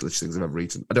one of the most delicious things I've ever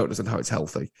eaten. I don't understand how it's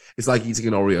healthy. It's like eating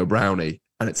an Oreo brownie,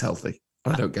 and it's healthy.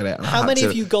 I don't get it. And how many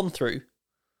have you gone through?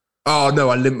 Oh, no,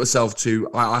 I limit myself to,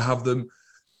 I have them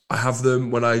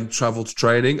when I travel to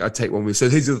training. I take one with, so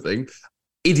here's the other thing.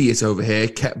 Idiot over here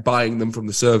kept buying them from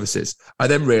the services. I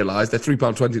then realised they're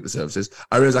 £3.20 at the services.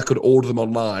 I realised I could order them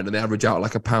online and they average out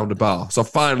like £1 a bar. So I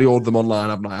finally ordered them online,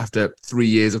 haven't I, after 3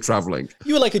 years of travelling.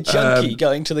 You were like a junkie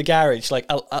going to the garage, like,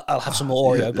 I'll have some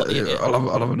more Oreo.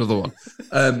 I'll have another one.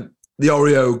 The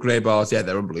Oreo grey bars, yeah,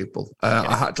 they're unbelievable.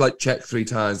 I had to check 3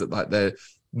 times that they're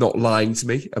not lying to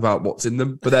me about what's in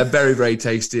them, but they're very, very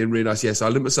tasty and really nice. Yeah, so I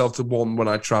limit myself to one when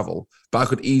I travel, but I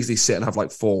could easily sit and have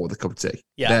 4 with a cup of tea.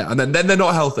 Yeah, and then they're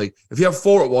not healthy. If you have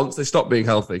 4 at once, they stop being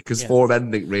healthy because 4 of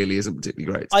anything really isn't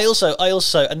particularly great. I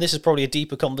also, and this is probably a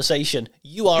deeper conversation.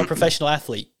 You are a professional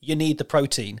athlete. You need the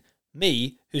protein.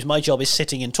 Me, whose my job is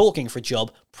sitting and talking for a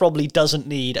job, probably doesn't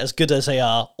need, as good as they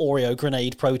are, Oreo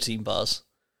Grenade protein bars.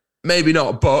 Maybe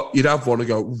not, but you'd have one and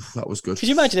go, that was good. Could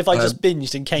you imagine if I just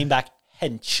binged and came back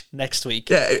hench next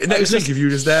week? Yeah, next week if you were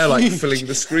just there filling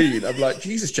the screen, I'm like,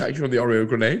 Jesus, Jack, you're on the Oreo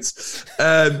grenades.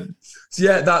 So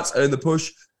yeah, that's Earn the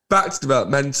Push. Back to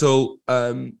developmental.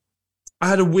 I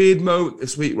had a weird moment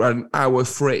this week where I had an hour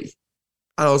free.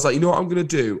 And I was like, you know what I'm going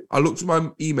to do? I looked at my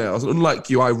emails, and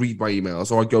unlike you, I read my emails,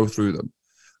 so I go through them.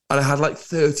 And I had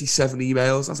 37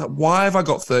 emails. I was like, why have I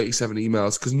got 37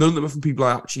 emails? Because none of them are from people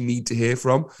I actually need to hear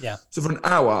from. Yeah. So for an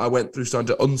hour, I went through starting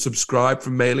to unsubscribe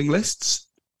from mailing lists.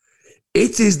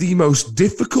 It is the most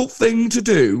difficult thing to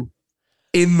do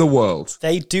in the world.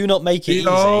 They do not make it easy.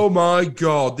 Oh my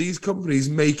God. These companies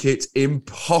make it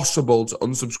impossible to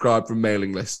unsubscribe from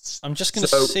mailing lists. I'm just going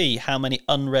to see how many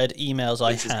unread emails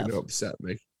I have. This is going to upset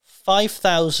me.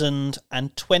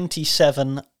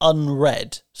 5,027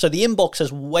 unread. So the inbox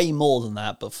has way more than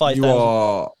that, but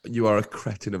 5,000. You are a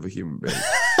cretin of a human being.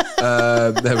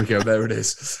 There we go. There it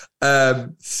is.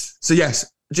 So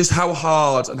yes, just how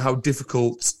hard and how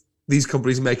difficult these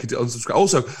companies make it to unsubscribe.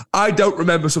 Also, I don't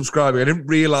remember subscribing. I didn't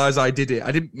realise I did it.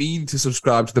 I didn't mean to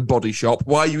subscribe to The Body Shop.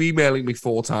 Why are you emailing me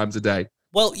 4 times a day?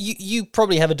 Well, you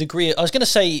probably have a degree. I was going to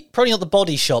say, probably not The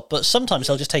Body Shop, but sometimes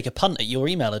they'll just take a punt at your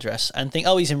email address and think,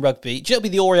 oh, he's in rugby. Do you know, it'll be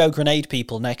the Oreo Grenade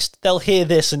people next. They'll hear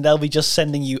this and they'll be just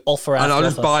sending you offer after and I'll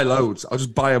just offer. buy loads. I'll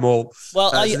just buy them all.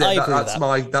 Well, I agree with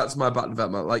that. That's my bad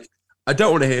development. I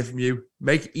don't want to hear from you.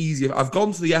 Make it easier. I've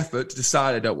gone to the effort to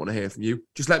decide I don't want to hear from you.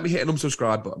 Just let me hit an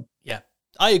unsubscribe button. Yeah.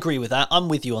 I agree with that. I'm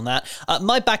with you on that.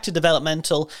 My back to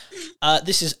developmental,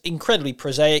 this is incredibly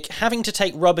prosaic. Having to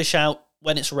take rubbish out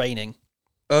when it's raining.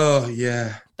 Oh,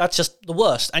 yeah. That's just the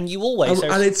worst. And you always...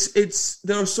 And it's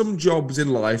there are some jobs in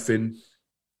life in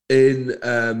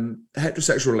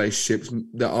heterosexual relationships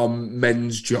that are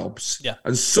men's jobs. Yeah.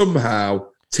 And somehow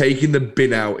taking the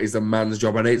bin out is a man's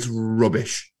job, and it's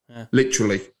rubbish.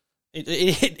 Literally.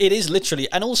 It is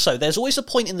literally. And also, there's always a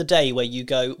point in the day where you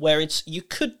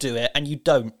could do it and you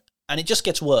don't. And it just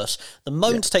gets worse. The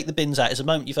moment to take the bins out is the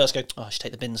moment you first go, I should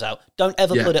take the bins out. Don't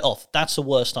ever put it off. That's the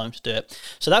worst time to do it.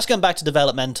 So that's going back to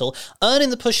developmental. Earning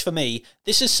the push for me,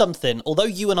 this is something, although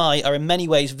you and I are in many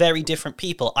ways very different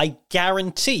people, I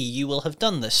guarantee you will have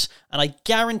done this. And I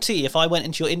guarantee if I went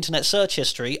into your internet search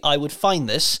history, I would find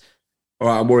this. All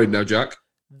right, I'm worried now, Jack.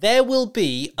 There will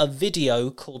be a video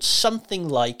called something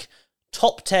like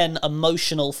Top 10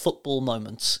 Emotional Football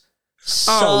Moments.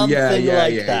 Something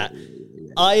like that.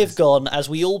 I have gone, as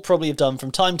we all probably have done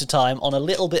from time to time, on a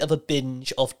little bit of a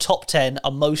binge of top 10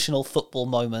 emotional football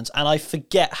moments, and I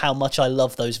forget how much I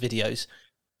love those videos.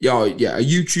 Yeah, a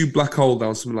YouTube black hole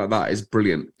down, something like that is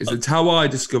brilliant. It's how I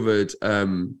discovered,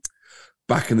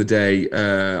 back in the day,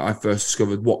 I first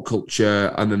discovered What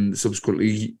Culture and then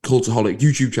subsequently Cultaholic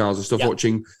YouTube channels and stuff,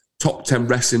 watching top 10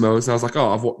 wrestling moments. And I was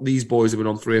like, these boys have been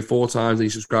on 3 or 4 times and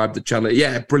you subscribe to the channel.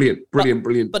 Yeah, brilliant.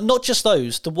 But not just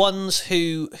those, the ones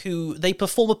who they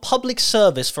perform a public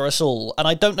service for us all, and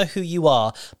I don't know who you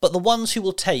are, but the ones who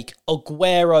will take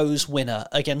Aguero's winner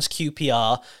against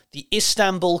QPR, the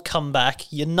Istanbul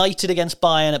comeback, United against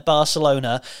Bayern at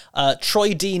Barcelona,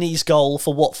 Troy Deeney's goal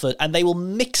for Watford, and they will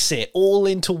mix it all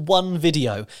into one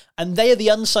video. And they are the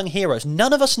unsung heroes.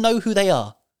 None of us know who they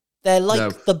are. They're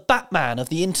like the Batman of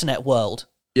the internet world.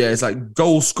 Yeah, it's like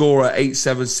goal scorer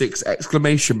 876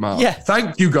 exclamation mark. Yeah.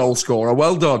 Thank you, goal scorer.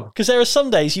 Well done. Because there are some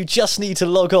days you just need to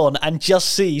log on and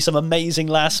just see some amazing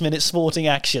last-minute sporting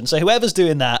action. So whoever's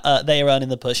doing that, they are earning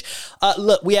the push.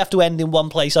 Look, we have to end in one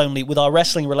place only with our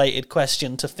wrestling-related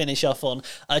question to finish off on.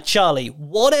 Charlie,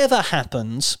 whatever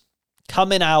happens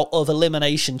coming out of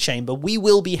Elimination Chamber, we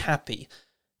will be happy.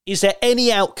 Is there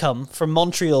any outcome from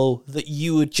Montreal that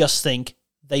you would just think,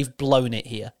 they've blown it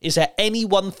here? Is there any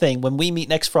one thing when we meet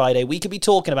next Friday we could be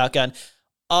talking about going,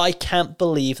 I can't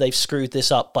believe they've screwed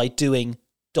this up by doing ...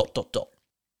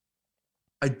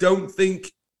 I don't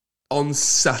think on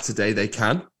Saturday they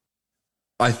can.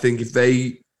 I think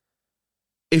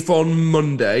if on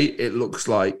Monday it looks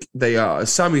like they are,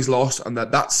 Sammy's lost and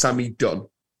that's Sammy done,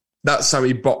 that's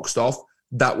Sammy boxed off,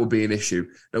 that would be an issue.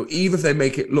 Now, even if they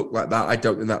make it look like that, I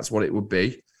don't think that's what it would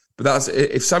be. But that's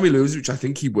if Sammy loses, which I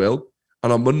think he will,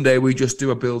 and on Monday, we just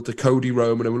do a build to Cody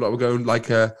Roman, and we're going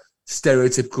like a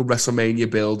stereotypical WrestleMania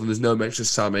build, and there's no mention of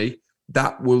Sammy.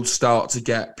 That will start to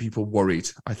get people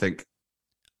worried, I think.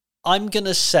 I'm going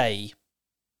to say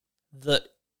that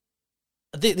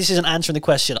this isn't answering the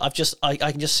question. I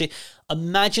can just see.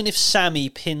 Imagine if Sammy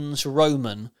pins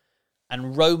Roman,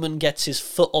 and Roman gets his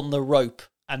foot on the rope,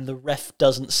 and the ref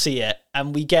doesn't see it,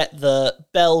 and we get the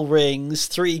bell rings,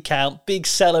 3 count, big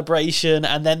celebration,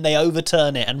 and then they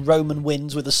overturn it, and Roman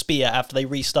wins with a spear after they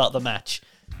restart the match.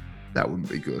 That wouldn't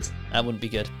be good. That wouldn't be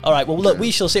good. All right, well, look,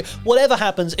 we shall see. Whatever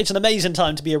happens, it's an amazing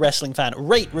time to be a wrestling fan.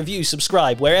 Rate, review,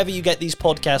 subscribe, wherever you get these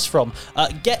podcasts from.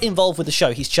 Get involved with the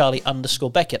show. He's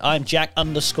Charlie_Beckett. I'm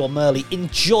Jack_Murley.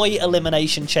 Enjoy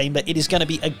Elimination Chamber. It is going to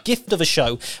be a gift of a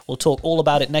show. We'll talk all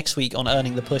about it next week on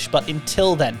Earning the Push. But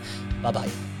until then, bye-bye.